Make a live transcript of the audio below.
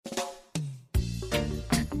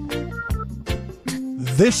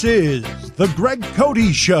This is the Greg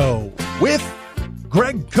Cote Show with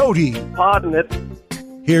Greg Cote. Pardon it.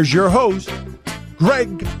 Here's your host,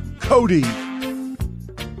 Greg Cote.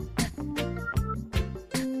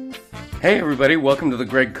 Hey everybody, welcome to the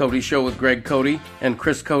Greg Cote Show with Greg Cote and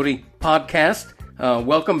Chris Cote podcast.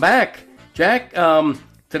 Welcome back, Jack.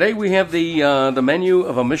 Today we have the menu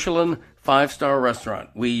of a Michelin 5-star restaurant.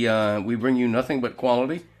 We bring you nothing but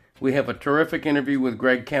quality. We have a terrific interview with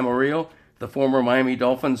Greg Camarillo, the former Miami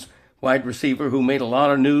Dolphins wide receiver who made a lot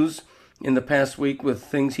of news in the past week with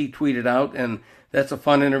things he tweeted out, and that's a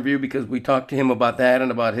fun interview because we talked to him about that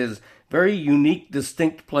and about his very unique,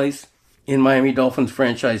 distinct place in Miami Dolphins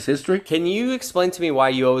franchise history. Can you explain to me why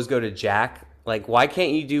you always go to Jack? Like, why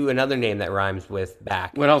can't you do another name that rhymes with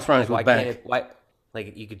back? What else rhymes with back?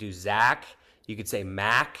 Like, you could do Zach. You could say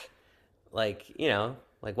Mac. Like,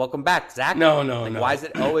 like, welcome back, Zach. No. Why is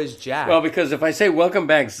it always Jack? Well, because if I say welcome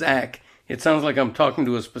back, Zach, it sounds like I'm talking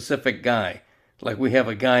to a specific guy. Like we have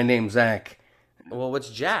a guy named Zach. Well, what's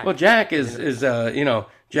Jack? Well, Jack is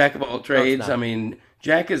jack of all trades. No, I mean,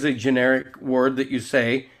 Jack is a generic word that you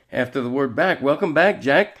say after the word back. Welcome back,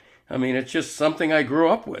 Jack. I mean, it's just something I grew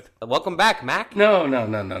up with. Welcome back, Mac. No.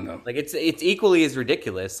 Like, it's equally as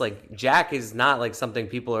ridiculous. Like, Jack is not like something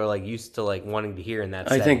people are like used to like wanting to hear in that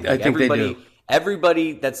setting. I think they do.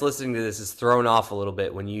 Everybody that's listening to this is thrown off a little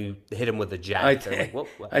bit when you hit them with a Jack.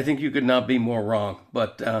 I think you could not be more wrong.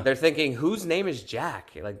 But they're thinking, whose name is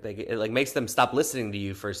Jack? It makes them stop listening to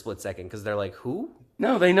you for a split second because they're like, who?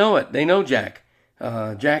 No, they know it. They know Jack.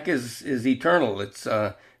 Jack is eternal. It's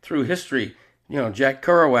through history. Jack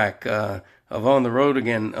Kerouac of On the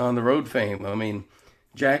Road fame. I mean,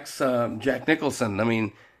 Jack Nicholson. I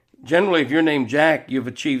mean, generally, if you're named Jack, you've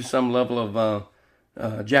achieved some level of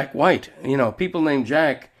Jack White. People named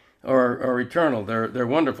Jack are eternal. They're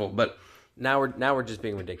wonderful. But now we're just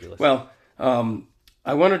being ridiculous. Well,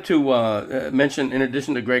 I wanted to mention, in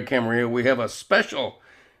addition to Greg Camarillo, we have a special.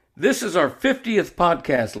 This is our 50th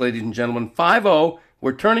podcast, ladies and gentlemen. 50.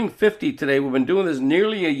 We're turning 50 today. We've been doing this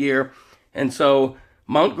nearly a year. And so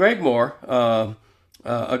Mount Gregmore,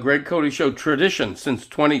 a Greg Cote Show tradition since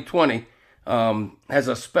 2020, has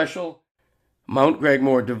a special Mount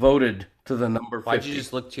Gregmore devoted to the number 50. Why'd you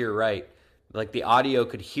just look to your right? Like the audio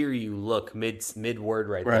could hear you look mid word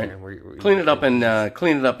right there. Clean it up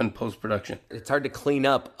in post production. It's hard to clean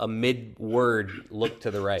up a mid word look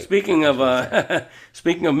to the right. Speaking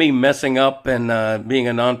of me messing up and being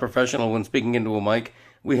a non-professional when speaking into a mic,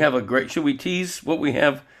 we have a great. Should we tease what we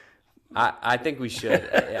have? I think we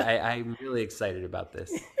should. I'm really excited about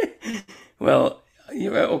this. Well,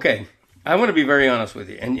 okay. I want to be very honest with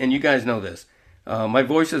you, and you guys know this. My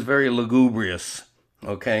voice is very lugubrious,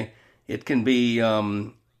 okay? It can be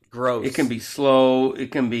gross. It can be slow.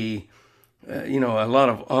 It can be, a lot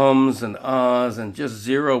of ums and ahs and just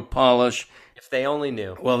zero polish. If they only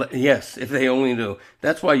knew. Well, yes, if they only knew.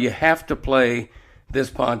 That's why you have to play this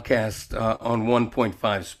podcast on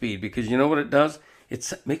 1.5 speed, because you know what it does?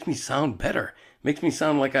 It makes me sound better. It makes me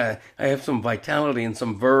sound like I have some vitality and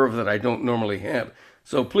some verve that I don't normally have.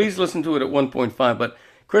 So please listen to it at 1.5. But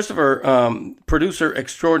Christopher, producer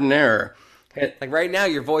extraordinaire. Like right now,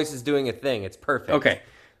 your voice is doing a thing. It's perfect. Okay.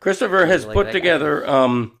 Christopher has put together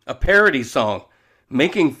a parody song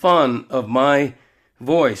making fun of my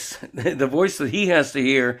voice, the voice that he has to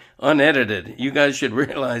hear unedited. You guys should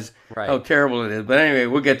realize how terrible it is. But anyway,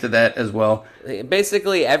 we'll get to that as well.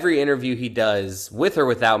 Basically, every interview he does, with or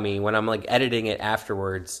without me, when I'm like editing it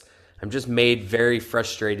afterwards, I'm just made very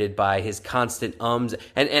frustrated by his constant ums.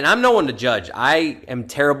 And I'm no one to judge. I am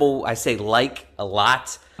terrible. I say like a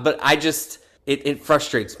lot. But I just, it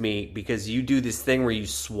frustrates me because you do this thing where you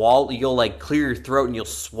swallow, you'll like clear your throat and you'll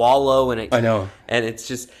swallow. And I know. And it's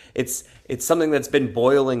just, it's something that's been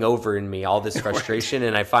boiling over in me, all this frustration.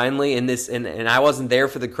 And I finally, and I wasn't there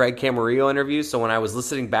for the Craig Camarillo interview. So when I was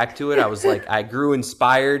listening back to it, I was like, I grew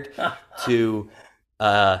inspired to,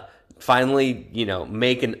 finally,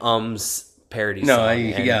 make an ums parody song.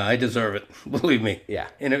 I deserve it. Believe me. Yeah.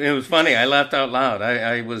 And it was funny. I laughed out loud.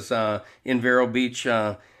 I was in Vero Beach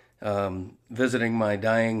visiting my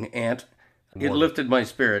dying aunt. It lifted my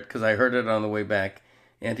spirit because I heard it on the way back.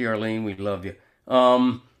 Auntie Arlene, we love you.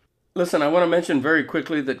 Listen, I want to mention very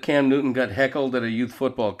quickly that Cam Newton got heckled at a youth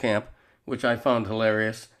football camp, which I found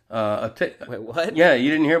hilarious. Wait, what? Yeah, you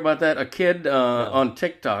didn't hear about that? A kid on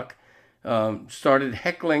TikTok started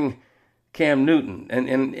heckling Cam Newton,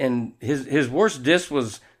 and his worst diss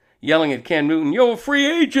was yelling at Cam Newton, "Yo, free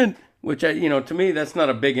agent!" Which, to me, that's not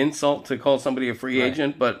a big insult to call somebody a free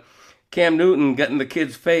agent, but Cam Newton got in the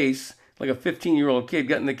kid's face, like a 15-year-old kid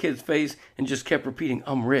got in the kid's face and just kept repeating,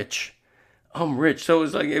 "I'm rich. I'm rich. So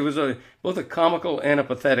it was both a comical and a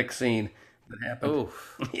pathetic scene that happened.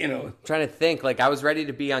 Oof. I'm trying to think. Like I was ready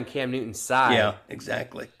to be on Cam Newton's side. Yeah,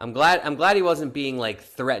 exactly. I'm glad he wasn't being like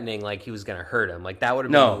threatening, like he was gonna hurt him. Like that would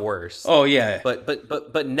have been worse. Oh yeah.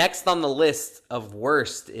 But next on the list of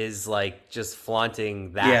worst is like just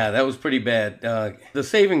flaunting that. Yeah, that was pretty bad. The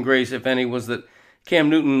saving grace, if any, was that Cam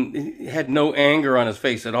Newton had no anger on his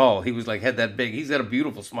face at all. He was like had that big. He's got a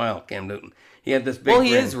beautiful smile, Cam Newton. He had this big. Well,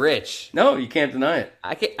 he grin. is rich. No, you can't deny it.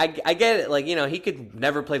 I get it. Like he could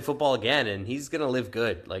never play football again, and he's gonna live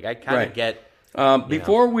good. Like I kind of get.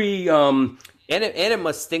 Before we and it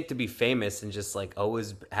must stink to be famous and just like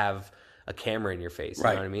always have a camera in your face. You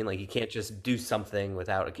know what I mean? Like you can't just do something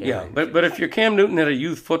without a camera. Yeah, but if you're Cam Newton at a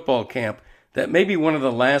youth football camp, that may be one of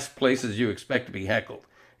the last places you expect to be heckled.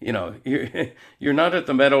 You're not at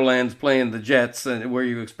the Meadowlands playing the Jets where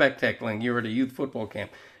you expect heckling. You're at a youth football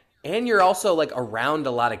camp. And you're also like around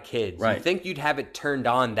a lot of kids. Right. You'd think you'd have it turned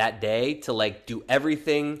on that day to like do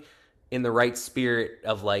everything in the right spirit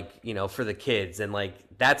of like, for the kids. And like,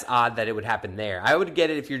 that's odd that it would happen there. I would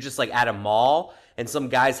get it if you're just like at a mall and some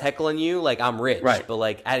guy's heckling you, like I'm rich. Right. But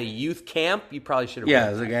like at a youth camp, you probably should have.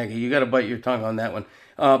 Yeah, exactly. You got to bite your tongue on that one.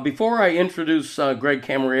 Before I introduce Greg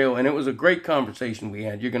Camarillo, and it was a great conversation we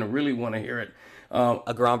had. You're going to really want to hear it.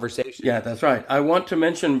 A conversation. Yeah, that's right. I want to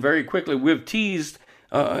mention very quickly, we've teased,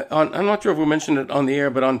 I'm not sure if we mentioned it on the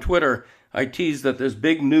air, but on Twitter, I teased that there's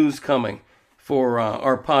big news coming for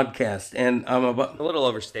our podcast, and I'm about a little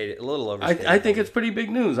overstated. I think it's pretty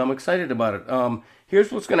big news. I'm excited about it.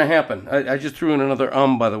 Here's what's going to happen. I just threw in another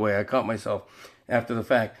by the way. I caught myself after the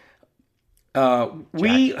fact.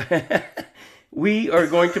 We we are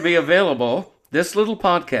going to be available. This little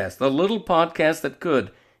podcast, the little podcast that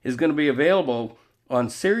could, is going to be available on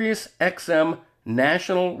Sirius XM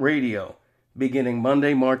National Radio beginning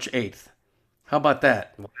Monday, March 8th. How about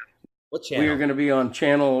that? What channel? We are going to be on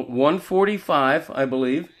channel 145, I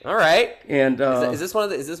believe. All right. And is this one of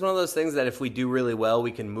those things that if we do really well,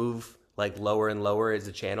 we can move like lower and lower as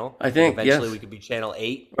a channel? I think eventually yes. we could be channel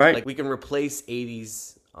 8. Right. Like we can replace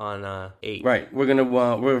 80s on 8. Right.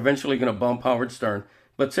 We're eventually gonna bump Howard Stern.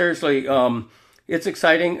 But seriously, it's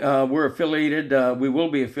exciting. We're affiliated. We will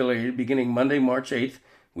be affiliated beginning Monday, March 8th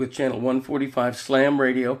with channel 145 Slam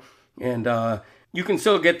Radio, and you can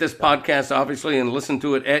still get this podcast, obviously, and listen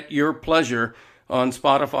to it at your pleasure on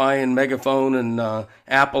Spotify and Megaphone and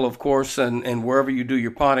Apple, of course, and wherever you do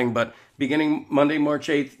your potting. But beginning Monday, March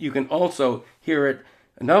 8th, you can also hear it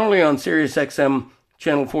not only on Sirius XM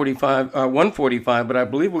channel 145, but I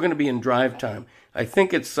believe we're going to be in drive time. I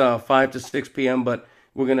think it's 5 to 6 p.m., but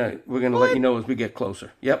we're gonna let you know as we get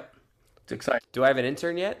closer. Yep, it's exciting. Do I have an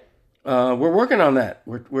intern yet? We're working on that.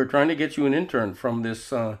 We're trying to get you an intern from this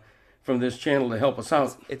channel to help us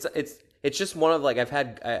out. It's just one of like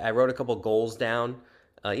I wrote a couple goals down.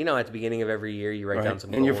 At the beginning of every year you write down some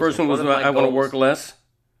goals. And your first one was I want to work less.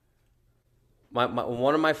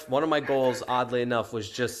 One of my goals, oddly enough, was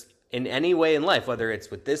just in any way in life, whether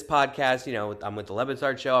it's with this podcast, I'm with the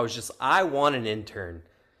Lebitard Show. I want an intern.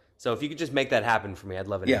 So if you could just make that happen for me, I'd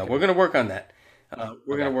love it. Yeah, we're going to work on that.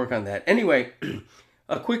 We're going to work on that. Anyway,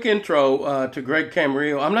 a quick intro to Greg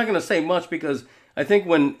Camarillo. I'm not going to say much because I think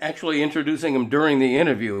when actually introducing him during the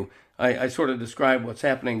interview, I sort of described what's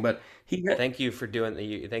happening. But thank you for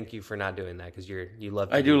thank you for not doing that because you love.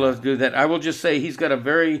 I do love to do that. I will just say he's got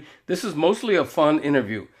this is mostly a fun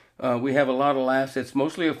interview. We have a lot of laughs. It's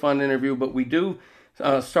mostly a fun interview, but we do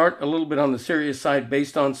start a little bit on the serious side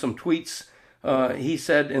based on some tweets he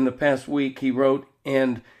said in the past week he wrote,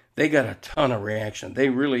 and they got a ton of reaction. They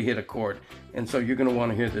really hit a chord, and so you're going to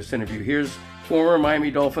want to hear this interview. Here's former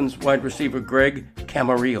Miami Dolphins wide receiver Greg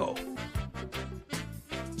Camarillo.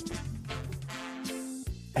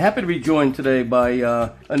 Happy to be joined today by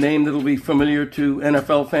a name that'll be familiar to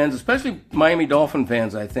NFL fans, especially Miami Dolphin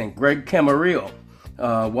fans, I think. Greg Camarillo,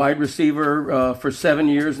 wide receiver for 7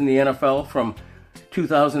 years in the NFL from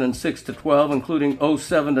 2006 to 12, including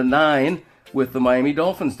 07 to 9 with the Miami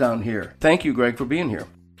Dolphins down here. Thank you, Greg, for being here.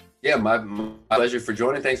 Yeah, my pleasure for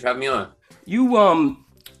joining. Thanks for having me on. You,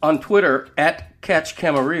 on Twitter, at Catch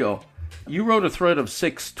Camarillo, you wrote a thread of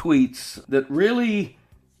 6 tweets that really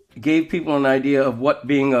gave people an idea of what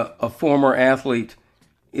being a former athlete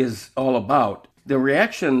is all about. The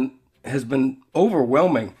reaction has been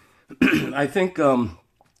overwhelming. I think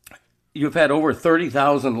you've had over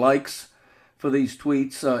 30,000 likes for these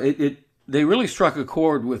tweets. They really struck a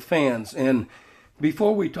chord with fans. And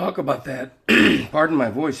before we talk about that, pardon my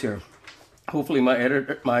voice here. Hopefully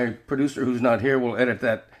my producer who's not here will edit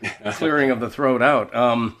that clearing of the throat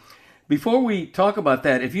out. Before we talk about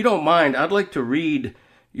that, if you don't mind, I'd like to read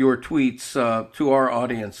your tweets to our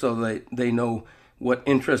audience so they know what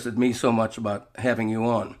interested me so much about having you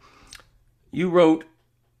on. You wrote,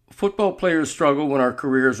 "Football players struggle when our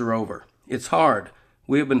careers are over. It's hard.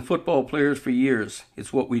 We have been football players for years.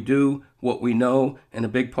 It's what we do, what we know, and a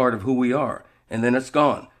big part of who we are. And then it's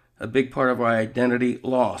gone. A big part of our identity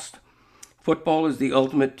lost. Football is the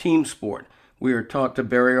ultimate team sport. We are taught to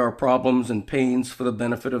bury our problems and pains for the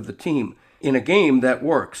benefit of the team. In a game, that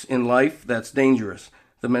works. In life, that's dangerous.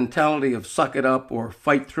 The mentality of suck it up or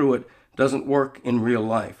fight through it doesn't work in real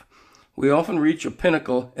life. We often reach a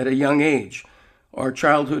pinnacle at a young age. Our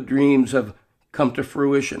childhood dreams have come to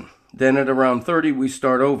fruition. Then at around 30, we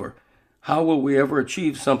start over. How will we ever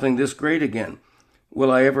achieve something this great again?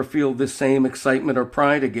 Will I ever feel this same excitement or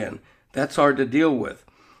pride again? That's hard to deal with.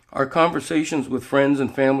 Our conversations with friends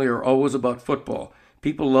and family are always about football.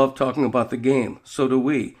 People love talking about the game. So do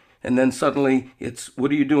we. And then suddenly it's,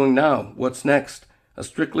 what are you doing now? What's next? A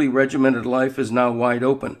strictly regimented life is now wide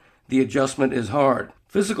open. The adjustment is hard.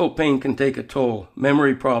 Physical pain can take a toll.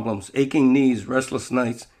 Memory problems, aching knees, restless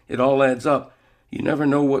nights. It all adds up. You never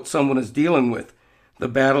know what someone is dealing with, the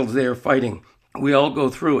battles they are fighting. We all go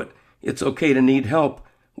through it. It's okay to need help.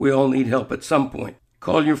 We all need help at some point.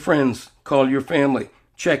 Call your friends. Call your family.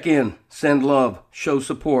 Check in. Send love. Show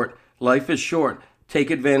support. Life is short.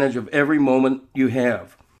 Take advantage of every moment you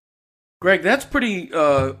have." Greg, that's pretty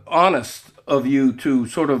honest of you to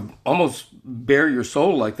sort of almost bare your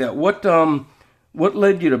soul like that. What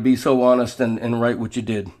led you to be so honest and write what you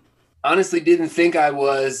did? Honestly, didn't think I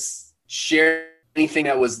was sharing anything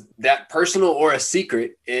that was that personal or a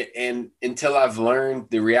secret, and until I've learned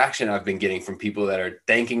the reaction I've been getting from people that are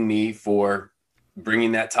thanking me for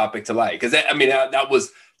bringing that topic to light. Because that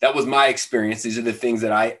was my experience. These are the things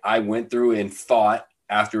that I went through and thought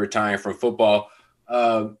after retiring from football.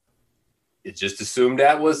 It just assumed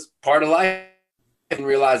that was part of life. I didn't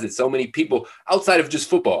realize that so many people outside of just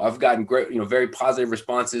football, I've gotten great, very positive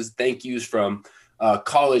responses, thank yous from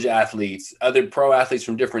college athletes, other pro athletes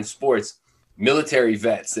from different sports, military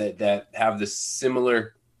vets that have the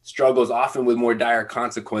similar struggles, often with more dire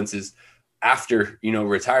consequences after,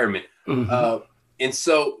 retirement. Mm-hmm. And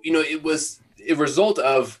so, it was a result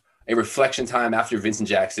of a reflection time after Vincent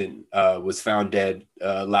Jackson was found dead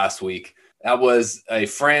last week. That was a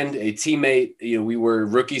friend, a teammate. We were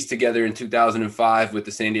rookies together in 2005 with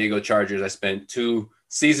the San Diego Chargers. I spent 2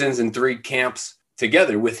 seasons and 3 camps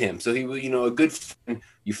together with him. So he was, a good friend.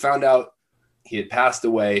 You found out he had passed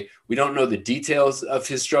away. We don't know the details of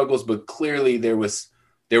his struggles, but clearly there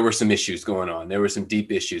were some issues going on. There were some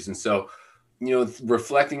deep issues. And so,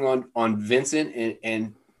 reflecting on Vincent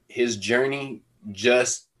and his journey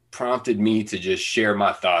just prompted me to just share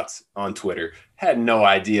my thoughts on Twitter. Had no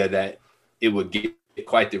idea that it would get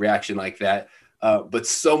quite the reaction like that. But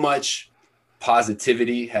so much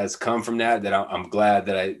positivity has come from that I'm glad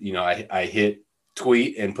that I hit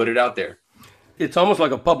tweet and put it out there. It's almost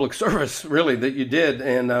like a public service, really, that you did.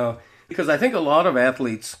 And because I think a lot of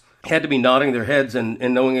athletes had to be nodding their heads and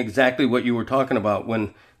knowing exactly what you were talking about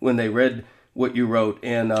when they read what you wrote.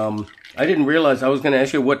 And I didn't realize, I was going to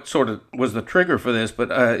ask you what sort of was the trigger for this,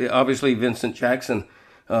 but obviously Vincent Jackson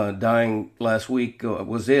dying last week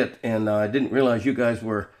was it. And I didn't realize you guys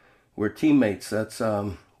were teammates.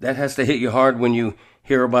 That has to hit you hard when you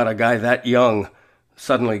hear about a guy that young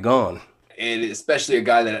suddenly gone. And especially a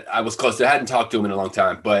guy that I was close to. I hadn't talked to him in a long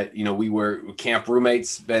time, but, we were camp roommates,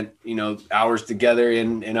 spent, hours together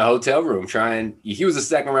in a hotel room he was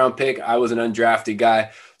a 2nd round pick. I was an undrafted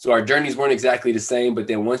guy. So our journeys weren't exactly the same, but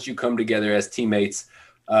then once you come together as teammates,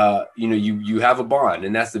 you have a bond.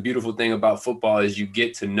 And that's the beautiful thing about football is you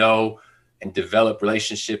get to know and develop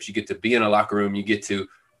relationships. You get to be in a locker room. You get to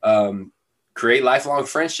create lifelong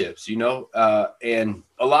friendships, and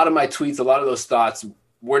a lot of my tweets, a lot of those thoughts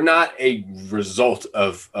were not a result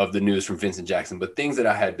of the news from Vincent Jackson, but things that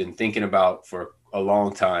I had been thinking about for a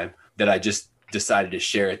long time that I just decided to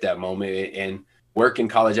share at that moment. And work in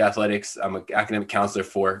college athletics. I'm an academic counselor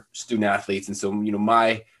for student athletes. And so,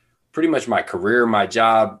 pretty much my career, my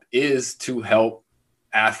job is to help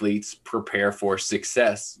athletes prepare for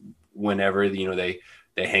success whenever, they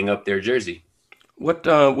hang up their jersey.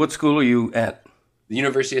 What school are you at? The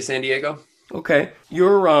University of San Diego. Okay.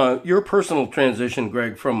 Your personal transition,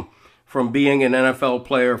 Greg, from being an NFL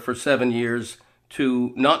player for 7 years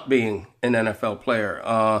to not being an NFL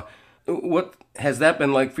player. What has that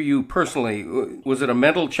been like for you personally? Was it a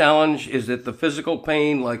mental challenge? Is it the physical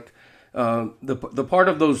pain? Like the part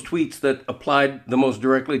of those tweets that applied the most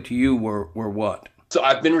directly to you were what? So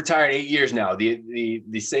I've been retired 8 years now. The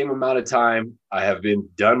same amount of time I have been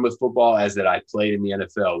done with football as that I played in the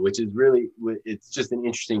NFL, which is really, it's just an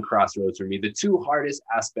interesting crossroads for me. The two hardest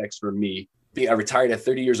aspects for me, I retired at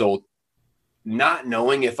 30 years old, not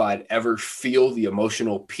knowing if I'd ever feel the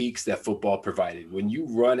emotional peaks that football provided. When you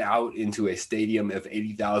run out into a stadium of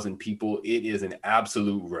 80,000 people, it is an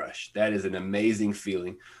absolute rush. That is an amazing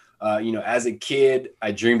feeling. As a kid,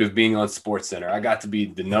 I dreamed of being on SportsCenter. I got to be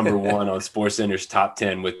the number one on SportsCenter's top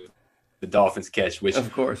 10 with the Dolphins catch, which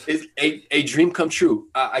of course is a dream come true.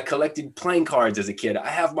 I collected playing cards as a kid. I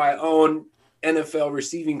have my own NFL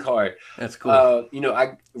receiving card. That's cool.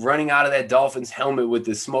 I running out of that Dolphins helmet with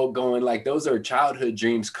the smoke going, like those are childhood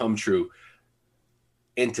dreams come true.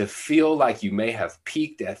 And to feel like you may have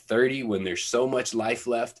peaked at 30 when there's so much life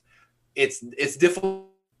left, it's difficult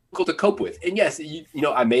to cope with. And yes,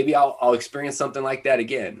 maybe I'll experience something like that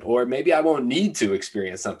again, or maybe I won't need to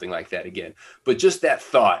experience something like that again. But just that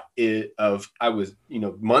thought of I was,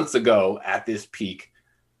 months ago at this peak,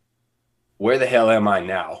 where the hell am I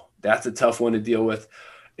now? That's a tough one to deal with.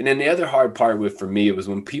 And then the other hard part for me, it was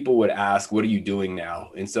when people would ask, what are you doing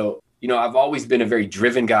now? And so, I've always been a very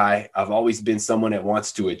driven guy. I've always been someone that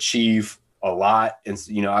wants to achieve a lot. And,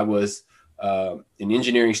 I was an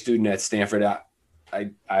engineering student at Stanford.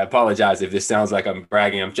 I apologize if this sounds like I'm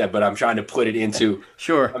bragging, but I'm trying to put it into,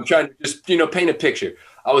 sure. I'm trying to just, paint a picture.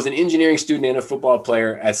 I was an engineering student and a football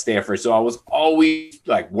player at Stanford. So I was always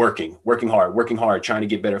like working hard, trying to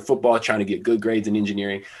get better at football, trying to get good grades in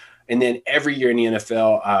engineering. And then every year in the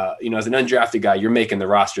NFL, as an undrafted guy, you're making the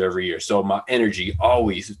roster every year. So my energy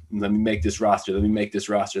always, let me make this roster. Let me make this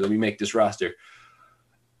roster. Let me make this roster.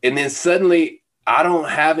 And then suddenly I don't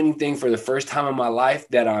have anything for the first time in my life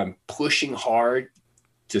that I'm pushing hard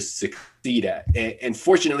to succeed at. And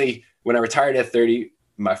fortunately, when I retired at 30,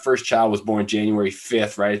 my first child was born January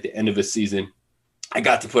 5th, right at the end of the season. I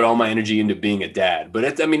got to put all my energy into being a dad. But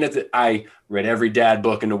I read every dad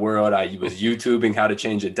book in the world. I was YouTubing how to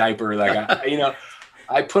change a diaper. Like,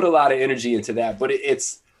 I put a lot of energy into that, but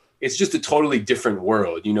it's just a totally different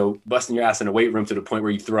world. Busting your ass in a weight room to the point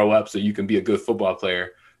where you throw up so you can be a good football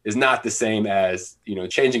player is not the same as,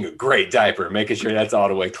 changing a great diaper, making sure that's all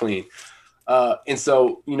the way clean. And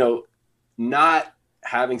so, not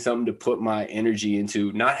having something to put my energy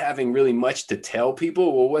into, not having really much to tell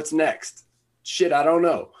people, well, what's next? Shit, I don't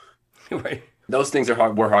know. Right. Those things were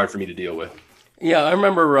hard for me to deal with. Yeah, I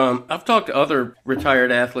remember I've talked to other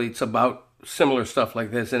retired athletes about similar stuff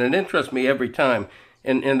like this, and it interests me every time.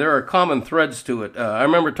 And there are common threads to it. I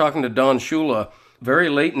remember talking to Don Shula very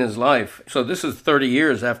late in his life. So this is 30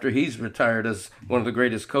 years after he's retired as one of the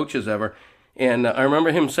greatest coaches ever. And I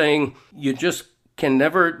remember him saying, you just can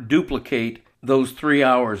never duplicate those 3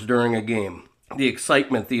 hours during a game, the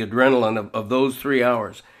excitement, the adrenaline of those 3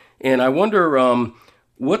 hours. And I wonder,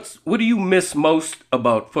 what do you miss most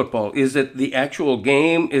about football? Is it the actual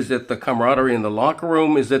game? Is it the camaraderie in the locker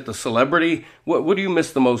room? Is it the celebrity? What do you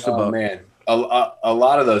miss the most about? Oh, man, a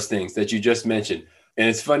lot of those things that you just mentioned. And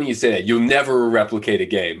it's funny you say that. You'll never replicate a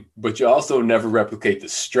game, but you also never replicate the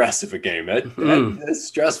stress of a game. That's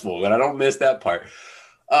stressful, and I don't miss that part.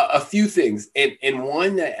 A few things, and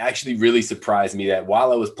one that actually really surprised me, that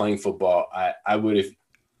while I was playing football, I would have,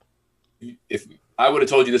 if I would have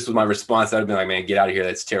told you this was my response, I'd have been like, man, get out of here.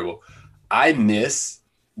 That's terrible. I miss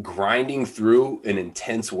grinding through an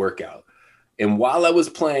intense workout. And while I was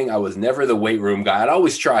playing, I was never the weight room guy. I'd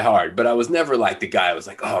always try hard, but I was never like the guy I was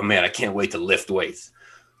like, oh man, I can't wait to lift weights.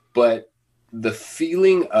 But the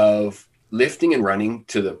feeling of lifting and running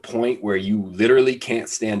to the point where you literally can't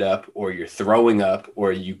stand up, or you're throwing up,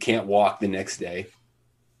 or you can't walk the next day,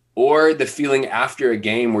 or the feeling after a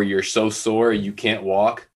game where you're so sore you can't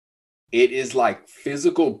walk, it is like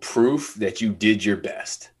physical proof that you did your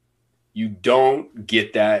best. You don't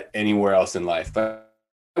get that anywhere else in life. But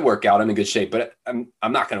I work out, I'm in good shape, but I'm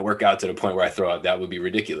not going to work out to the point where I throw up. That would be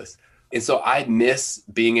ridiculous. And so I miss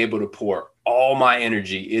being able to pour all my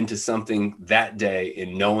energy into something that day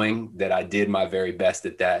and knowing that I did my very best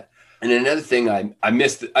at that. And another thing, I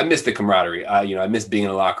miss the camaraderie. I miss being in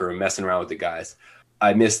a locker room, messing around with the guys.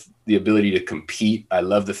 I miss the ability to compete. I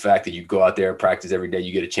love the fact that you go out there and practice every day.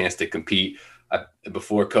 You get a chance to compete.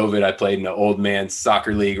 Before COVID, I played in an old man's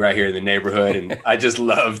soccer league right here in the neighborhood. And I just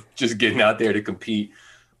loved just getting out there to compete.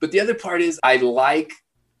 But the other part is I like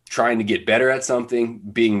trying to get better at something,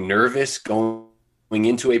 being nervous going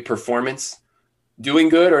into a performance, doing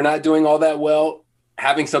good or not doing all that well,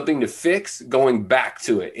 having something to fix, going back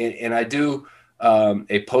to it. And I do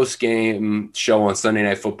a post-game show on Sunday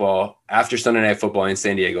Night Football, after Sunday Night Football in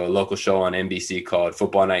San Diego, a local show on NBC called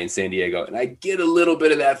Football Night in San Diego. And I get a little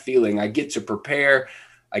bit of that feeling. I get to prepare,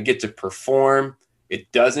 I get to perform,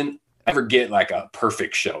 it doesn't ever get like a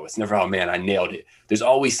perfect show. It's never, oh man, I nailed it. There's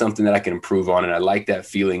always something that I can improve on. And I like that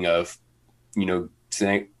feeling of,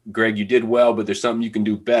 saying, Greg, you did well, but there's something you can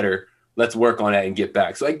do better. Let's work on that and get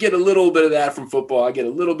back. So I get a little bit of that from football. I get a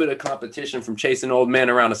little bit of competition from chasing old men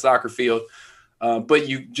around a soccer field. But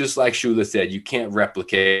you, just like Shula said, you can't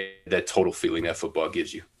replicate that total feeling that football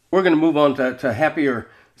gives you. We're going to move on to happier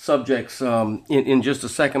subjects in just a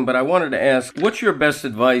second, but I wanted to ask, what's your best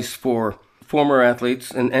advice for former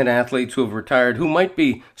athletes and athletes who have retired who might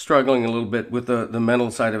be struggling a little bit with the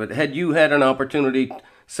mental side of it? Had you had an opportunity,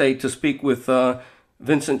 say, to speak with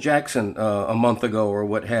Vincent Jackson a month ago or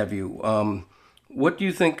what have you, what do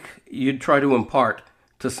you think you'd try to impart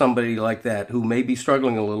to somebody like that who may be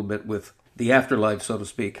struggling a little bit with the afterlife, so to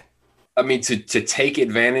speak? I mean, to take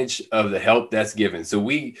advantage of the help that's given. So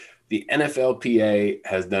the NFLPA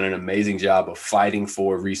has done an amazing job of fighting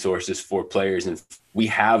for resources for players. And we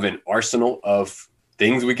have an arsenal of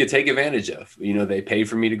things we could take advantage of. They paid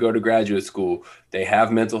for me to go to graduate school. They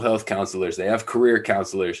have mental health counselors. They have career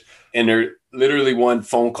counselors. And they're literally one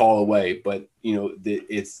phone call away. But,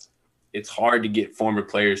 it's hard to get former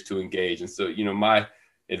players to engage. And so, my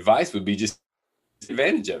advice would be just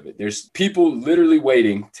advantage of it. There's people literally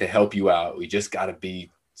waiting to help you out. We just got to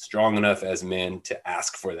be strong enough as men to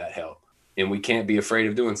ask for that help, and we can't be afraid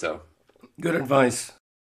of doing so. Good advice.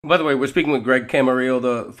 By the way, we're speaking with Greg Camarillo,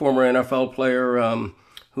 the former NFL player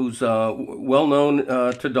who's well known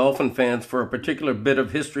to Dolphin fans for a particular bit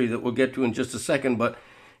of history that we'll get to in just a second. But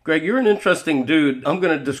Greg, you're an interesting dude. I'm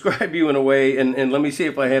going to describe you in a way, and let me see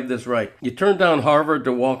if I have this right. You turned down Harvard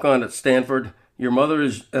to walk on at Stanford. Your mother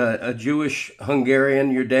is a Jewish Hungarian.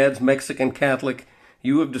 Your dad's Mexican Catholic.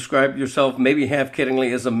 You have described yourself, maybe half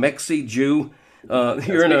kiddingly, as a Mexi Jew.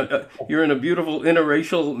 You're in a beautiful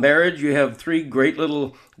interracial marriage. You have 3 great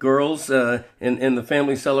little girls, and the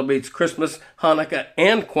family celebrates Christmas, Hanukkah,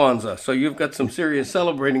 and Kwanzaa. So you've got some serious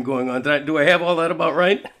celebrating going on. Do I have all that about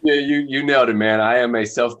right? Yeah, you nailed it, man. I am a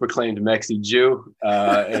self-proclaimed Mexi Jew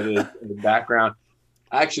in the background.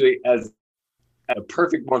 Actually, as a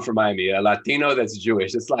perfect one for Miami, a Latino that's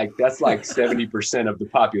Jewish. That's like 70% of the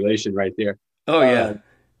population right there. Oh yeah.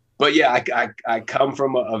 But yeah, I come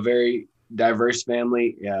from a very diverse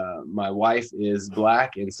family. My wife is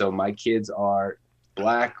Black, and so my kids are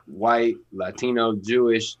Black, white, Latino,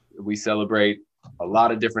 Jewish. We celebrate a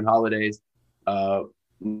lot of different holidays. I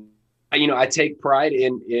take pride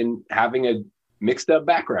in having a mixed up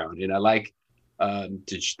background, and I like to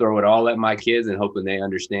just throw it all at my kids and hoping they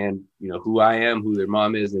understand, who I am, who their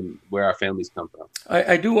mom is, and where our families come from.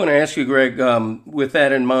 I do want to ask you, Greg, with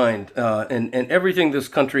that in mind, and everything this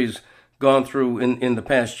country's gone through in the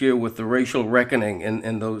past year with the racial reckoning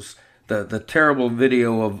and those the terrible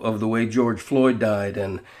video of the way George Floyd died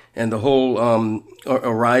and the whole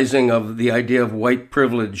arising of the idea of white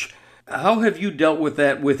privilege. How have you dealt with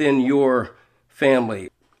that within your family?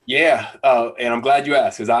 Yeah, and I'm glad you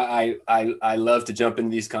asked, because I love to jump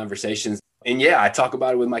into these conversations. And yeah, I talk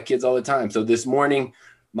about it with my kids all the time. So this morning,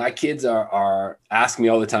 my kids are asking me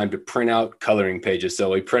all the time to print out coloring pages. So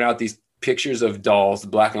we print out these pictures of dolls,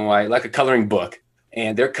 black and white, like a coloring book,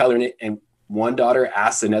 and they're coloring it. And one daughter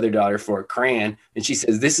asks another daughter for a crayon, and she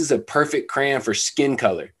says, "This is a perfect crayon for skin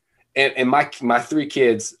color." And my 3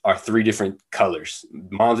 kids are 3 different colors.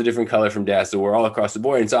 Mom's a different color from dad, so we're all across the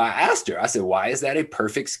board. And so I asked her, I said, "Why is that a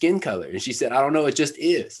perfect skin color?" And she said, "I don't know, it just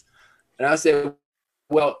is." And I said,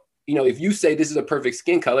 "Well, if you say this is a perfect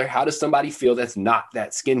skin color, how does somebody feel that's not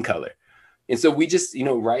that skin color?" And so we just,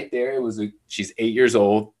 right there, she's 8 years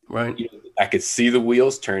old. Right. I could see the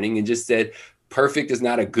wheels turning, and just said, perfect is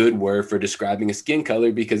not a good word for describing a skin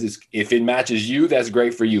color, because if it matches you, that's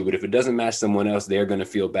great for you. But if it doesn't match someone else, they're going to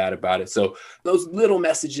feel bad about it. So those little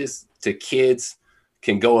messages to kids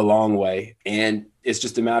can go a long way. And it's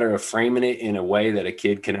just a matter of framing it in a way that a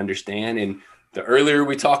kid can understand. And the earlier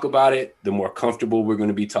we talk about it, the more comfortable we're going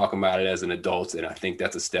to be talking about it as an adult. And I think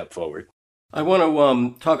that's a step forward. I want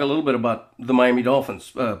to talk a little bit about the Miami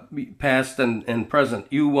Dolphins, past and present.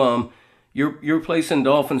 Your place in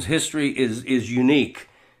Dolphins history is unique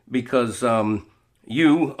because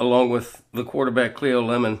you, along with the quarterback Cleo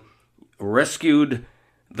Lemon, rescued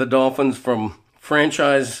the Dolphins from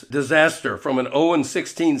franchise disaster, from an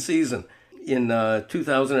 0-16 season in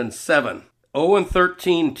 2007.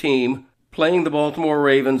 0-13 team playing the Baltimore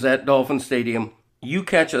Ravens at Dolphin Stadium. You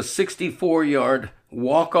catch a 64-yard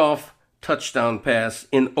walk-off touchdown pass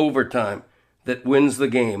in overtime that wins the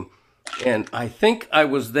game. And I think I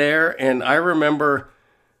was there, and I remember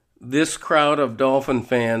this crowd of Dolphin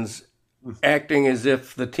fans acting as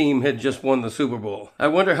if the team had just won the Super Bowl. I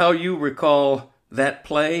wonder how you recall that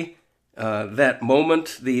play that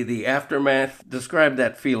moment, the aftermath. Describe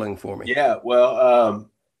that feeling for me. Yeah, well,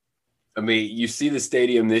 I mean, you see the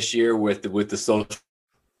stadium this year with the social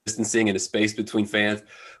distancing and the space between fans.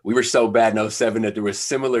 We were so bad in '07 that there was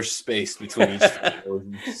similar space between each fan. There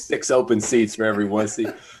was 6 open seats for every one seat.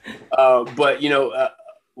 But,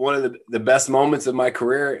 one of the best moments of my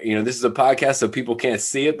career, this is a podcast, so people can't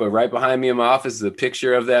see it, but right behind me in my office is a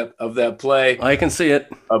picture of that play. I can see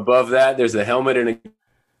it. Above that, there's a helmet and a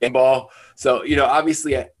game ball. So,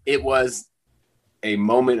 obviously it was a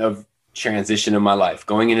moment of transition in my life.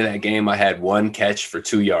 Going into that game, I had 1 catch for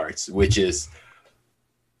 2 yards, which is,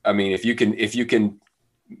 I mean, if you can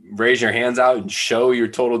raise your hands out and show your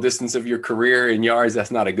total distance of your career in yards,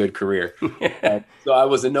 that's not a good career. So I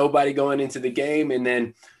was a nobody going into the game, and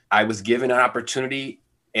then I was given an opportunity,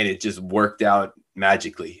 and it just worked out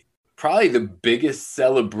magically. Probably the biggest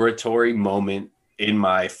celebratory moment in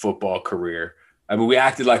my football career. I mean, we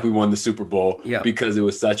acted like we won the Super Bowl because it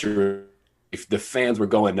was such a – the fans were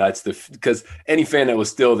going nuts because any fan that was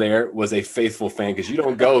still there was a faithful fan, because you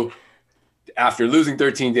don't go – after losing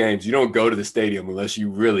 13 games, you don't go to the stadium unless you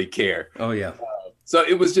really care. Oh, yeah. So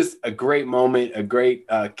it was just a great moment, a great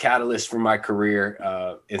catalyst for my career,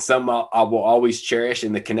 and something I will always cherish.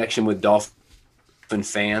 And the connection with Dolphin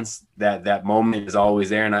fans, that moment is always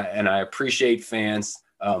there. And I appreciate fans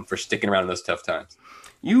for sticking around in those tough times.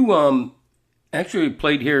 You actually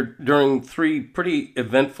played here during 3 pretty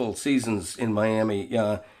eventful seasons in Miami.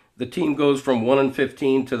 The team goes from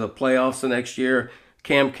 1-15 to the playoffs the next year.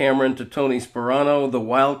 Cam Cameron to Tony Sperano, the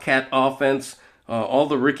Wildcat offense, all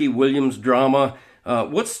the Ricky Williams drama.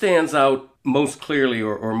 What stands out most clearly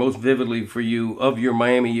or most vividly for you of your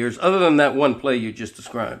Miami years, other than that one play you just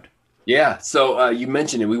described? Yeah, so you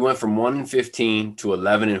mentioned it. We went from 1-15 to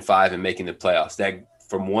 11-5 and making the playoffs. That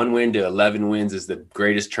from 1 win to 11 wins is the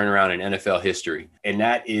greatest turnaround in NFL history. And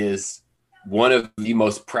that is one of the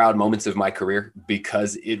most proud moments of my career,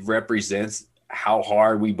 because it represents how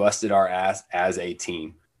hard we busted our ass as a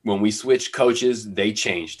team. When we switched coaches, they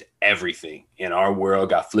changed everything, and our world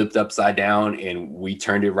got flipped upside down, and we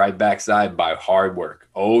turned it right backside by hard work,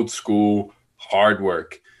 old school hard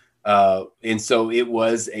work. And so it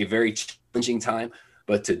was a very challenging time,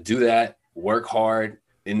 but to do that, work hard,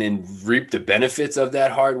 and then reap the benefits of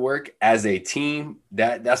that hard work as a team,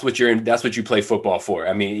 that's what you play football for.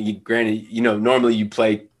 I mean, granted, normally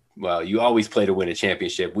you always play to win a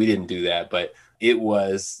championship. We didn't do that, but it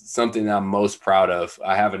was something I'm most proud of.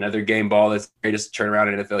 I have another game ball that's the greatest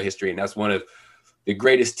turnaround in NFL history, and that's one of the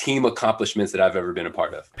greatest team accomplishments that I've ever been a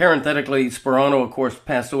part of. Parenthetically, Sperano, of course,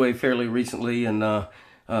 passed away fairly recently, and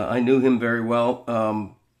I knew him very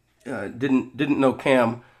well. Didn't know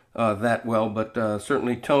Cam that well, but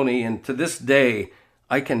certainly Tony. And to this day,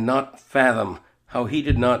 I cannot fathom how he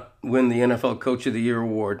did not win the NFL Coach of the Year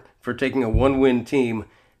award for taking a 1-win team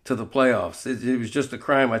to the playoffs. It was just a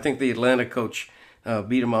crime. I think the Atlanta coach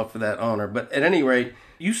beat him out for that honor. But at any rate,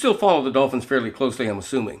 you still follow the Dolphins fairly closely, I'm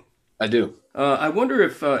assuming. I do. I wonder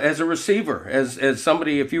if, as a receiver, as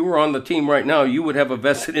somebody, if you were on the team right now, you would have a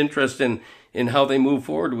vested interest in how they move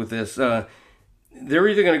forward with this. They're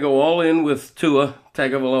either going to go all in with Tua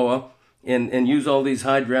Tagovailoa and use all these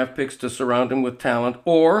high draft picks to surround him with talent,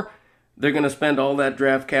 or they're going to spend all that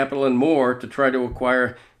draft capital and more to try to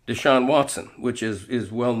acquire Deshaun Watson, which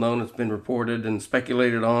is well known. It's been reported and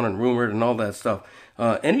speculated on and rumored and all that stuff.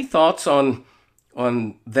 Any thoughts on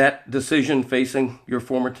that decision facing your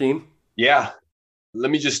former team? Yeah.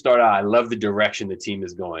 Let me just start out. I love the direction the team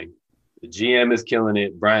is going. The GM is killing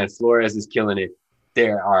it. Brian Flores is killing it. They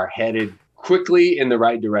are headed quickly in the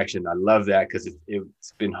right direction. I love that, because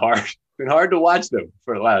it's been hard. Been hard to watch them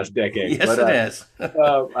for the last decade. Yes, it has.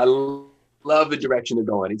 I love the direction they're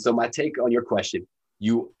going. And so my take on your question,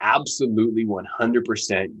 you absolutely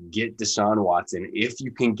 100% get Deshaun Watson if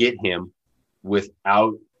you can get him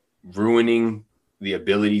without ruining the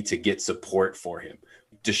ability to get support for him.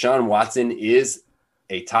 Deshaun Watson is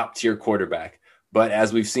a top-tier quarterback, but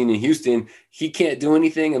as we've seen in Houston, he can't do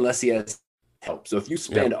anything unless he has help. So if you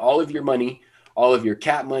spend all of your money, all of your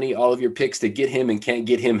cap money, all of your picks to get him and can't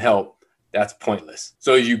get him help, that's pointless.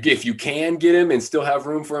 So if you can get him and still have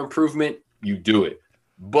room for improvement, you do it.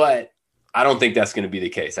 But I don't think that's going to be the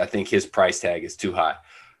case. I think his price tag is too high.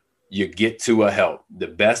 You get to a help. The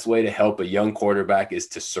best way to help a young quarterback is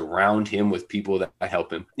to surround him with people that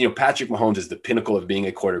help him. Patrick Mahomes is the pinnacle of being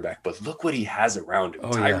a quarterback, but look what he has around him.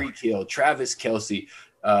 Tyreek Hill, Travis Kelce,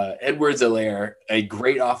 Edwards-Helaire, a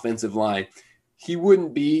great offensive line. He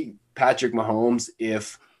wouldn't be Patrick Mahomes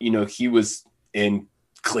if, he was in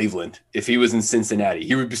Cleveland. If he was in Cincinnati,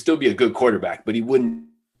 he would still be a good quarterback, but he wouldn't be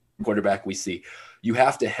the quarterback we see. you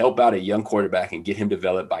have to help out a young quarterback and get him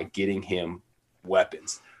developed by getting him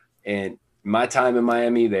weapons. And my time in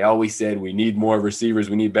Miami, they always said, we need more receivers.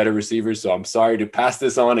 We need better receivers. So I'm sorry to pass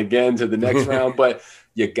this on again to the next round, but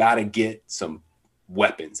you got to get some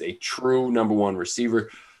weapons, a true number one receiver,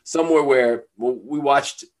 somewhere where we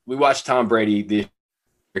watched Tom Brady this year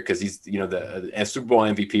because he's, the Super Bowl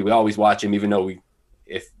MVP. We always watch him, even though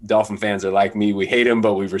if Dolphin fans are like me, we hate him,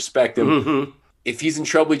 but we respect him. Mm-hmm. If he's in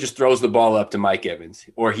trouble, he just throws the ball up to Mike Evans,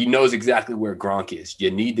 or he knows exactly where Gronk is. You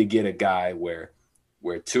need to get a guy where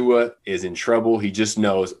Tua is in trouble. He just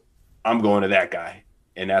knows, I'm going to that guy,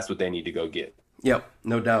 and that's what they need to go get. Yep,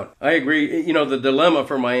 no doubt. I agree. The dilemma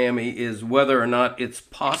for Miami is whether or not it's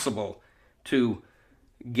possible to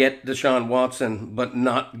get Deshaun Watson but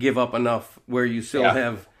not give up enough where you still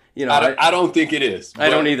have, I don't think it is. I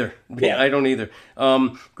don't either. Yeah. I don't either.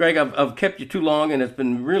 Greg, I've kept you too long, and it's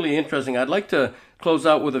been really interesting. I'd like to close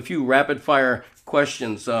out with a few rapid-fire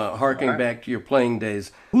questions, harking back to your playing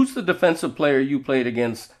days. Who's the defensive player you played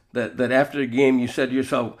against that after the game you said to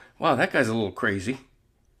yourself, wow, that guy's a little crazy?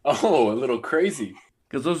 Oh, a little crazy.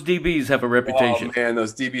 Because those DBs have a reputation. Oh, man,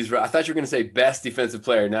 those DBs. I thought you were going to say best defensive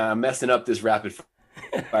player. Now I'm messing up this rapid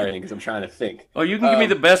fire thing because I'm trying to think. Oh, you can give me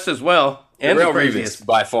the best as well. And Darrelle the craziest. Revis,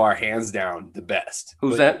 by far, hands down, the best.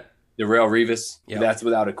 Who's that? Darrelle Revis. Yep. That's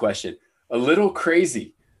without a question. A little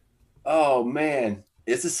crazy. Oh, man.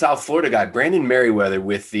 It's a South Florida guy, Brandon Merriweather,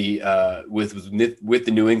 with the with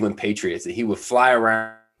the New England Patriots. He would fly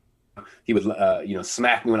around. He would,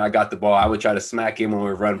 smack me when I got the ball. I would try to smack him when we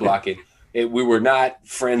were run blocking. We were not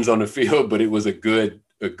friends on the field, but it was a good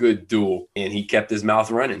duel, and he kept his mouth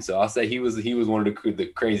running. So I'll say he was one of the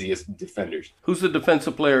craziest defenders. Who's the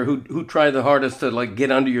defensive player who tried the hardest to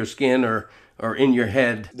get under your skin or in your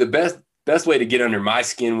head? The best way to get under my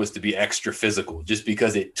skin was to be extra physical, just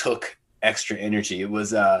because it took extra energy. It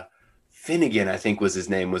was Finnegan, I think was his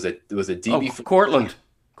name. Was a DB from Cortland.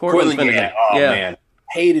 Finnegan. Yeah. Oh man,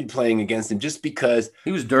 hated playing against him just because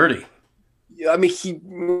he was dirty. I mean,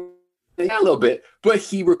 a little bit, but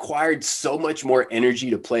he required so much more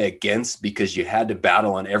energy to play against because you had to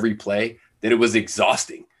battle on every play that it was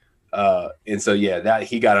exhausting. And so, that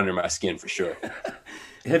he got under my skin for sure.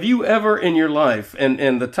 Have you ever in your life,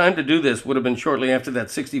 and the time to do this would have been shortly after that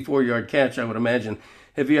 64-yard catch, I would imagine.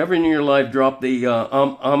 Have you ever in your life dropped the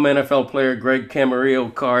I'm NFL player Greg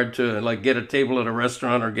Camarillo card to get a table at a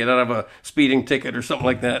restaurant or get out of a speeding ticket or something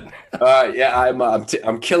like that?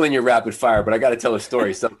 I'm killing your rapid fire, but I got to tell a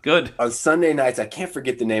story. So good. On Sunday nights, I can't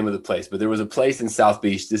forget the name of the place, but there was a place in South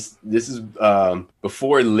Beach. This is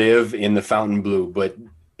before Live in the Fountain Blue, but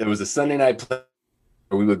there was a Sunday night play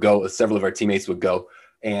where we would go. Several of our teammates would go,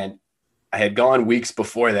 and I had gone weeks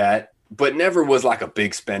before that, but never was like a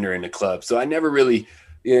big spender in the club. So I never really.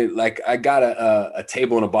 I got a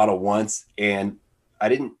table and a bottle once, and I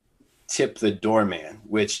didn't tip the doorman,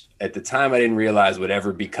 which at the time I didn't realize would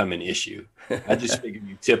ever become an issue. I just figured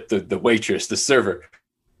you tip the waitress, the server.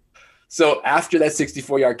 So after that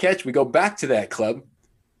 64-yard catch, we go back to that club,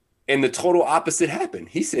 and the total opposite happened.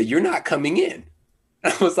 He said, "You're not coming in."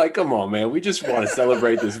 I was like, come on, man. We just want to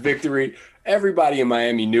celebrate this victory. Everybody in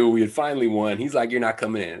Miami knew we had finally won. He's like, "You're not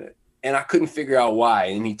coming in." And I couldn't figure out why.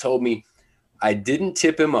 And he told me, I didn't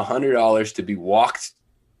tip him $100 to be walked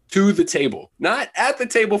to the table, not at the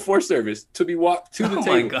table for service, to be walked to the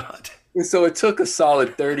table. Oh my God. And so it took a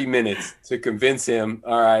solid 30 minutes to convince him,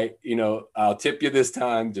 all right, I'll tip you this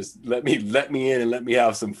time. Just let me in and let me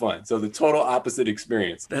have some fun. So the total opposite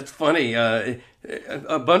experience. That's funny. A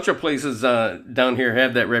bunch of places down here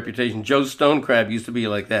have that reputation. Joe's Stone Crab used to be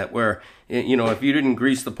like that, where, if you didn't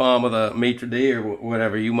grease the palm of the maitre d' or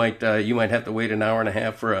whatever, you might have to wait an hour and a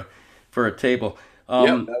half for a table.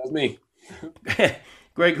 Yep, that was me.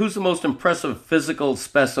 Greg, who's the most impressive physical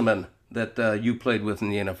specimen that you played with in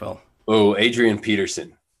the NFL? Oh, Adrian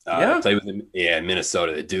Peterson. Yeah? I played with him in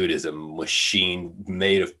Minnesota. The dude is a machine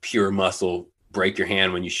made of pure muscle. Break your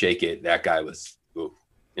hand when you shake it. That guy was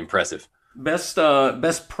impressive. Best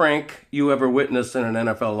prank you ever witnessed in an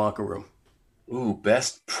NFL locker room? Ooh,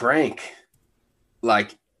 best prank. They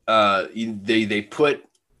put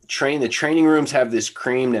the training rooms have this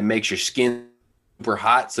cream that makes your skin super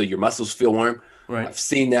hot so your muscles feel warm. Right. I've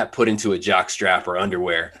seen that put into a jock strap or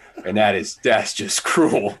underwear, and that's just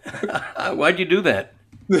cruel. Why'd you do that?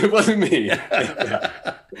 It wasn't me.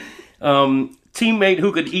 Teammate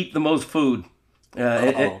who could eat the most food.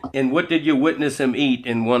 And what did you witness him eat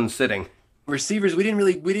in one sitting? Receivers, we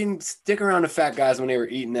didn't stick around the fat guys when they were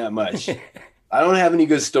eating that much. I don't have any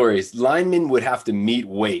good stories. Linemen would have to meet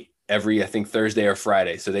weight every, I think, Thursday or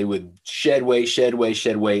Friday. So they would shed weight,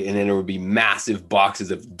 and then there would be massive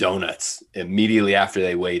boxes of donuts immediately after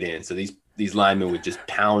they weighed in. So these these linemen would just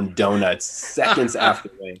pound donuts seconds after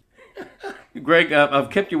weighing. Greg, I've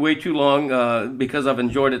kept you way too long because I've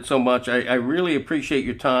enjoyed it so much. I really appreciate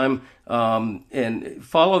your time. And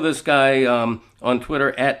follow this guy on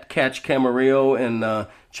Twitter at Catch Camarillo, and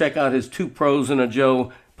check out his Two Pros and a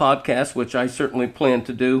Joe podcast, which I certainly plan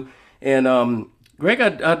to do. And Greg,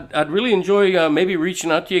 I'd really enjoy maybe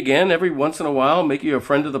reaching out to you again every once in a while, make you a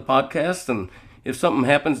friend of the podcast, and if something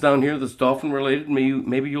happens down here that's dolphin related,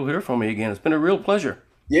 maybe you'll hear from me again. It's been a real pleasure.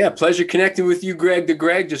 Yeah, pleasure connecting with you, Greg the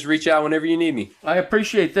Greg. Just reach out whenever you need me. I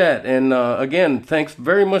appreciate that. And again, thanks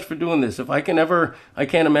very much for doing this. If I can ever, I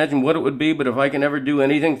can't imagine what it would be, but if I can ever do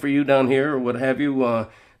anything for you down here or what have you,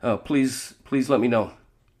 please let me know.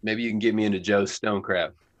 Maybe you can get me into Joe's Stone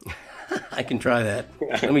Crab. I can try that.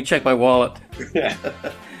 Let me check my wallet. Yeah.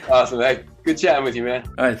 Awesome. Hey, good chatting with you, man.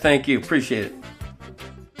 All right, thank you. Appreciate it.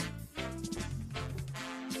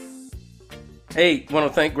 Hey, want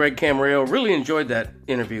to thank Greg Camarillo. Really enjoyed that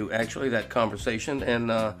interview, actually, that conversation. And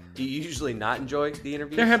do you usually not enjoy the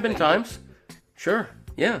interviews? There have been times. Sure,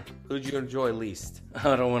 yeah. Who'd you enjoy least?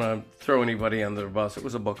 I don't want to throw anybody under the bus. It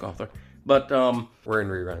was a book author. But we're in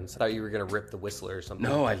reruns. I thought you were going to rip the Whistler or something.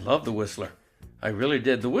 No, I love the Whistler. I really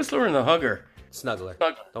did. The Whistler and the Hugger. Snuggler.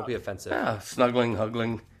 Don't be offensive. Yeah, snuggling,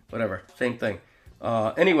 huggling, whatever. Same thing.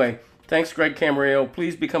 Anyway, thanks, Greg Camarillo.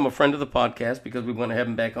 Please become a friend of the podcast because we want to have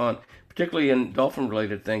him back on, particularly in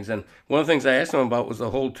dolphin-related things. And one of the things I asked him about was the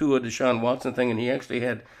whole Tua Deshaun Watson thing, and he actually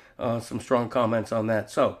had some strong comments on that.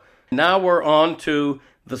 So now we're on to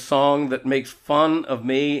the song that makes fun of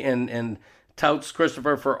me and touts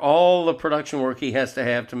Christopher for all the production work he has to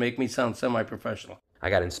have to make me sound semi-professional. I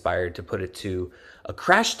got inspired to put it to a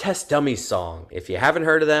Crash Test Dummies song. If you haven't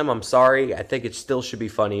heard of them, I'm sorry. I think it still should be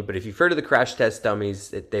funny. But if you've heard of the Crash Test Dummies,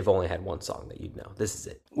 they've only had one song that you'd know. This is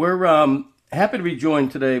it. We're happy to be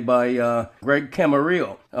joined today by Greg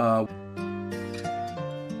Camarillo.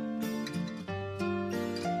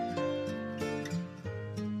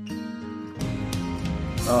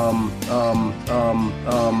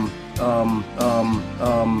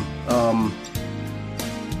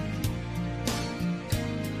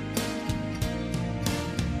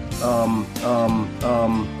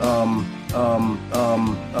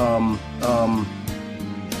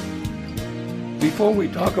 Before we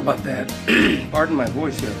talk about that, pardon my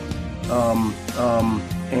voice here,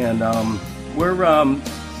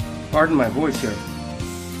 pardon my voice here,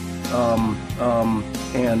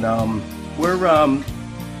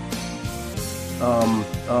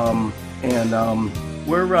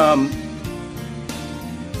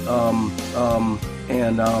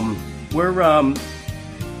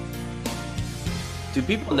 Do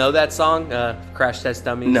people know that song, Crash Test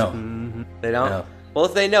Dummies? No. Mm-hmm. They don't? No. Well,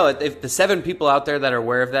 if they know it, if the 7 people out there that are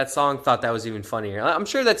aware of that song thought that was even funnier. I'm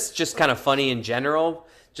sure that's just kind of funny in general,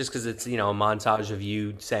 just because it's, a montage of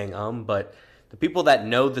you saying but the people that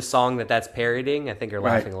know the song that's parodying, I think are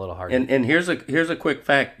laughing a little harder. And here's a quick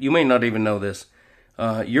fact. You may not even know this.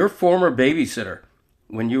 Your former babysitter,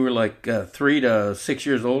 when you were like 3 to 6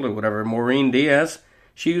 years old or whatever, Maureen Diaz,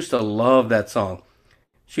 she used to love that song.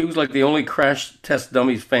 She was like the only Crash Test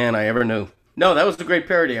Dummies fan I ever knew. No, that was a great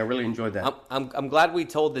parody. I really enjoyed that. I'm glad we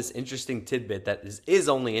told this interesting tidbit that is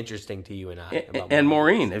only interesting to you and I. And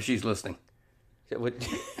Maureen, if she's listening.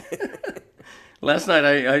 Last night,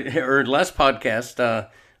 last podcast,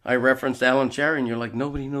 I referenced Alan Cherry, and you're like,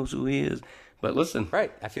 nobody knows who he is. But listen.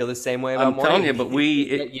 Right. I feel the same way about Maureen. I'm telling you, but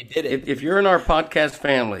you did it. If you're in our podcast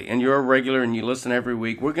family and you're a regular and you listen every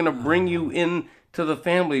week, we're going to bring you in to the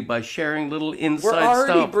family by sharing little inside stuff.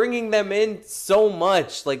 We're already bringing them in so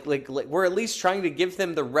much. Like we're at least trying to give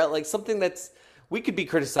them something that's, we could be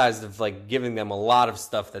criticized of giving them a lot of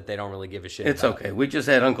stuff that they don't really give a shit about. It's okay. We just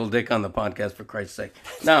had Uncle Dick on the podcast, for Christ's sake.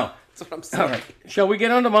 Now, that's what I'm saying. All right. Shall we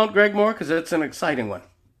get on to Mount Gregmore? Because it's an exciting one.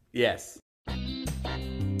 Yes.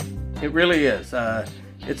 It really is.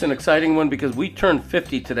 It's an exciting one because we turned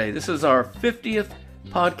 50 today. This is our 50th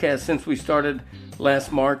podcast since we started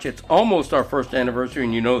last March. It's almost our first anniversary,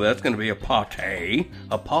 and that's going to be a party.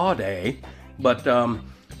 But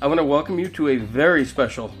I want to welcome you to a very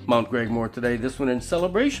special Mount Gregmore today. This one in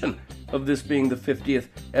celebration of this being the 50th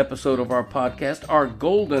episode of our podcast, our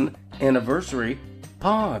golden anniversary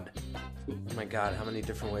pod. Oh my God, how many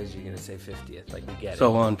different ways are you going to say 50th? We get it.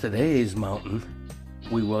 So on today's mountain,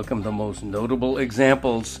 we welcome the most notable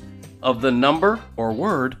examples of the number or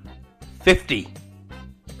word 50.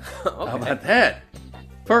 Okay. How about that?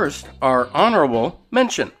 First, our honorable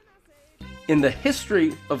mention. In the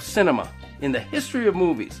history of cinema, in the history of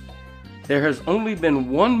movies, there has only been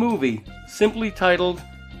one movie simply titled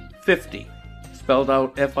 50, spelled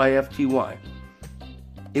out F-I-F-T-Y.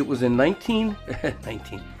 It was in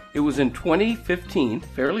It was in 2015,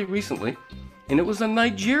 fairly recently, and it was a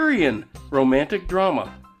Nigerian romantic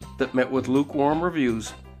drama that met with lukewarm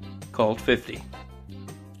reviews called 50.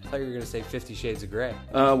 I thought you were going to say 50 Shades of Grey.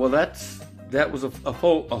 Well, that was a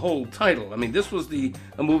whole title. I mean, this was a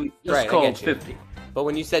movie just Right, I called get you. 50. But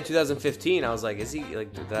when you said 2015, I was like, is he,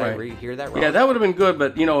 like, did I hear that wrong? Yeah, that would have been good,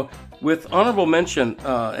 but, with honorable mention,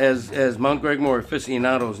 as Mount Gregmore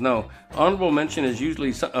aficionados know, honorable mention is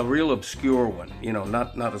usually a real obscure one,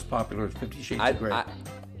 not as popular as 50 Shades of Grey.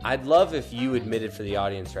 I'd love if you admitted for the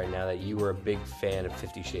audience right now that you were a big fan of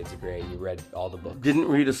 50 Shades of Grey and you read all the books. Didn't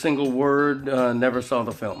read a single word, never saw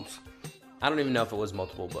the films. I don't even know if it was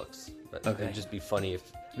multiple books, but Okay. it'd just be funny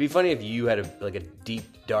if you had a deep,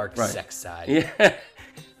 dark sex side. Yeah,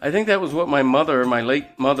 I think that was what my late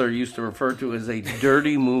mother, used to refer to as a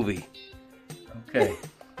dirty movie. Okay,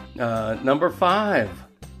 number 5.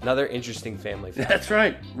 Another interesting family. That's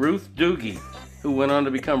right, Ruth Doogie, who went on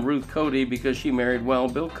to become Ruth Cote because she married,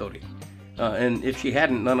 Bill Cote. And if she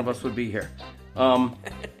hadn't, none of us would be here.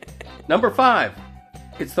 Number 5,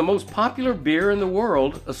 it's the most popular beer in the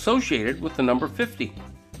world associated with the number 50.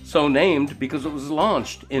 So named because it was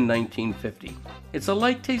launched in 1950. It's a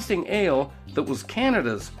light-tasting ale that was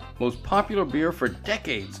Canada's most popular beer for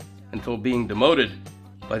decades until being demoted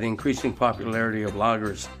by the increasing popularity of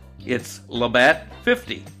lagers. It's Labatt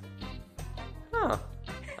 50. Huh.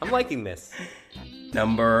 I'm liking this.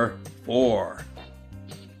 Number 4.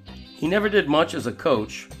 He never did much as a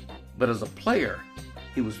coach, but as a player,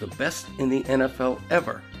 he was the best in the NFL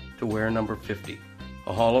ever to wear number 50.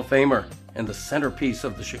 A Hall of Famer and the centerpiece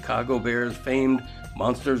of the Chicago Bears' famed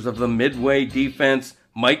Monsters of the Midway defense,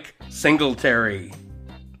 Mike Singletary.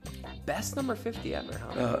 Best number 50 ever,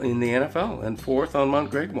 huh? In the NFL, and 4th on Mount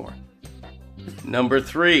Gregmore. Number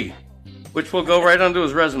 3, which will go right onto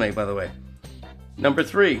his resume, by the way. Number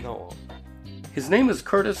 3. No. His name is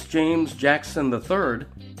Curtis James Jackson III,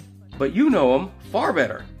 but you know him far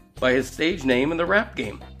better by his stage name in the rap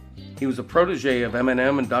game. He was a protege of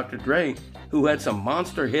Eminem and Dr. Dre, who had some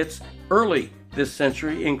monster hits early this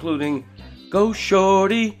century, including Go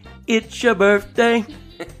Shorty, It's Your Birthday.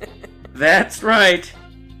 That's right.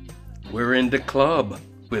 We're in the club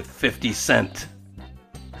with 50 Cent.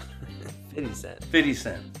 50 Cent. 50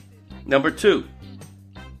 Cent. Number 2.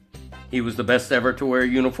 He was the best ever to wear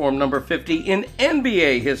uniform number 50 in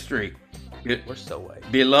NBA history. We're so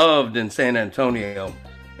white. Beloved in San Antonio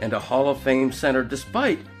and a Hall of Fame center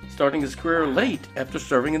despite starting his career late after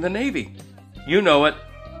serving in the Navy. You know it.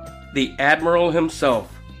 The Admiral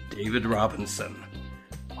himself, David Robinson.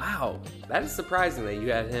 Wow. That is surprising that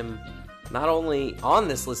you had him not only on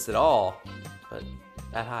this list at all, but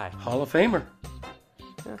that high. Hall of Famer.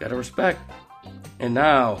 Gotta respect. And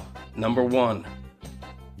now, number 1.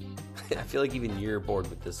 I feel like even you're bored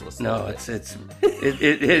with this list. No,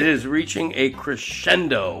 it is reaching a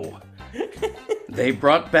crescendo. They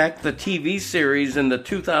brought back the TV series in the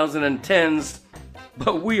 2010s,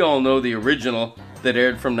 but we all know the original that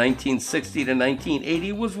aired from 1960 to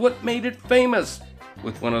 1980 was what made it famous,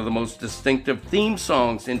 with one of the most distinctive theme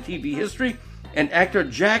songs in TV history, and actor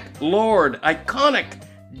Jack Lord, iconic,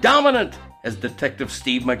 dominant as Detective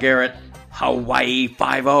Steve McGarrett, Hawaii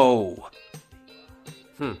Five-0.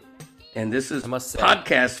 And this is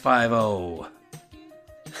Podcast 5-0.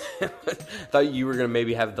 Thought you were going to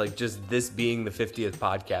maybe have just this being the 50th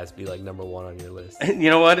podcast be number 1 on your list. You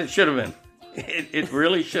know what? It should have been. It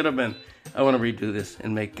really should have been. I want to redo this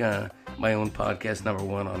and make my own podcast number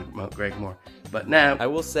 1 on Mount Gregmore. But now I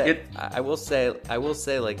will say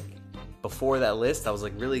before that list, I was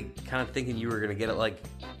really kind of thinking you were going to get it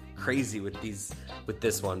crazy with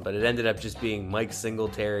this one, but it ended up just being Mike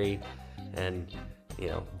Singletary and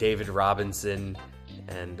David Robinson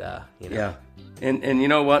and yeah. And you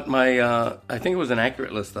know what? I think it was an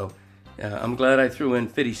accurate list, though. I'm glad I threw in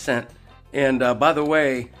 50 Cent. And by the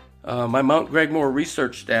way, my Mount Gregmore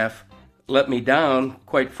research staff let me down,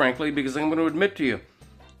 quite frankly, because I'm going to admit to you,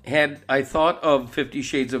 had I thought of 50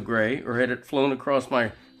 Shades of Grey, or had it flown across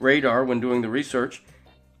my radar when doing the research,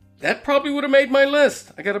 that probably would have made my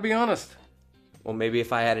list. I got to be honest. Well, maybe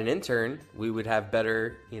if I had an intern, we would have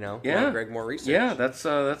better, Mount Gregmore research. Yeah, that's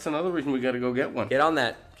another reason we got to go get one. Get on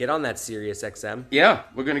that Sirius XM. Yeah,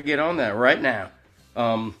 we're going to get on that right now.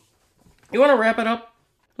 You want to wrap it up?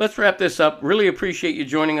 Let's wrap this up. Really appreciate you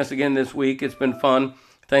joining us again this week. It's been fun.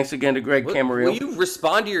 Thanks again to Greg Camarillo. Will you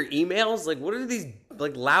respond to your emails? What are these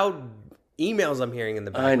loud emails I'm hearing in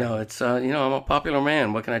the background? I know. It's I'm a popular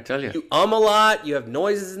man. What can I tell you? You a lot. You have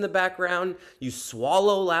noises in the background. You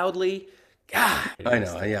swallow loudly. God. I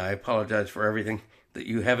know. Yeah, I apologize for everything that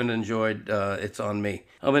you haven't enjoyed. It's on me.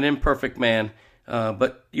 I'm an imperfect man.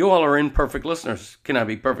 But you all are imperfect listeners, can I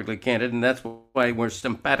be perfectly candid? And that's why we're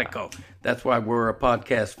simpatico. That's why we're a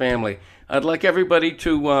podcast family. I'd like everybody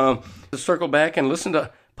to circle back and listen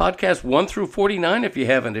to podcast 1 through 49 if you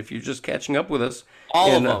haven't, if you're just catching up with us.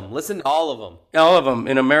 All of them. Listen to all of them. All of them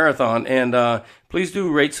in a marathon. And please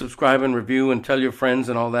do rate, subscribe, and review, and tell your friends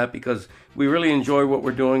and all that, because we really enjoy what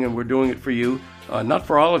we're doing, and we're doing it for you. Not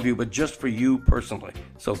for all of you, but just for you personally.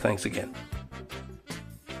 So thanks again.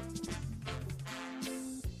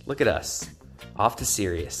 Look at us. Off to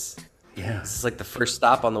Sirius. Yeah. This is like the first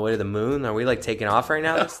stop on the way to the moon. Are we like taking off right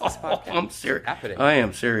now? This I'm serious. Happening. I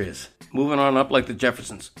am serious. Moving on up like the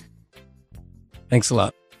Jeffersons. Thanks a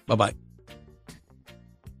lot. Bye-bye.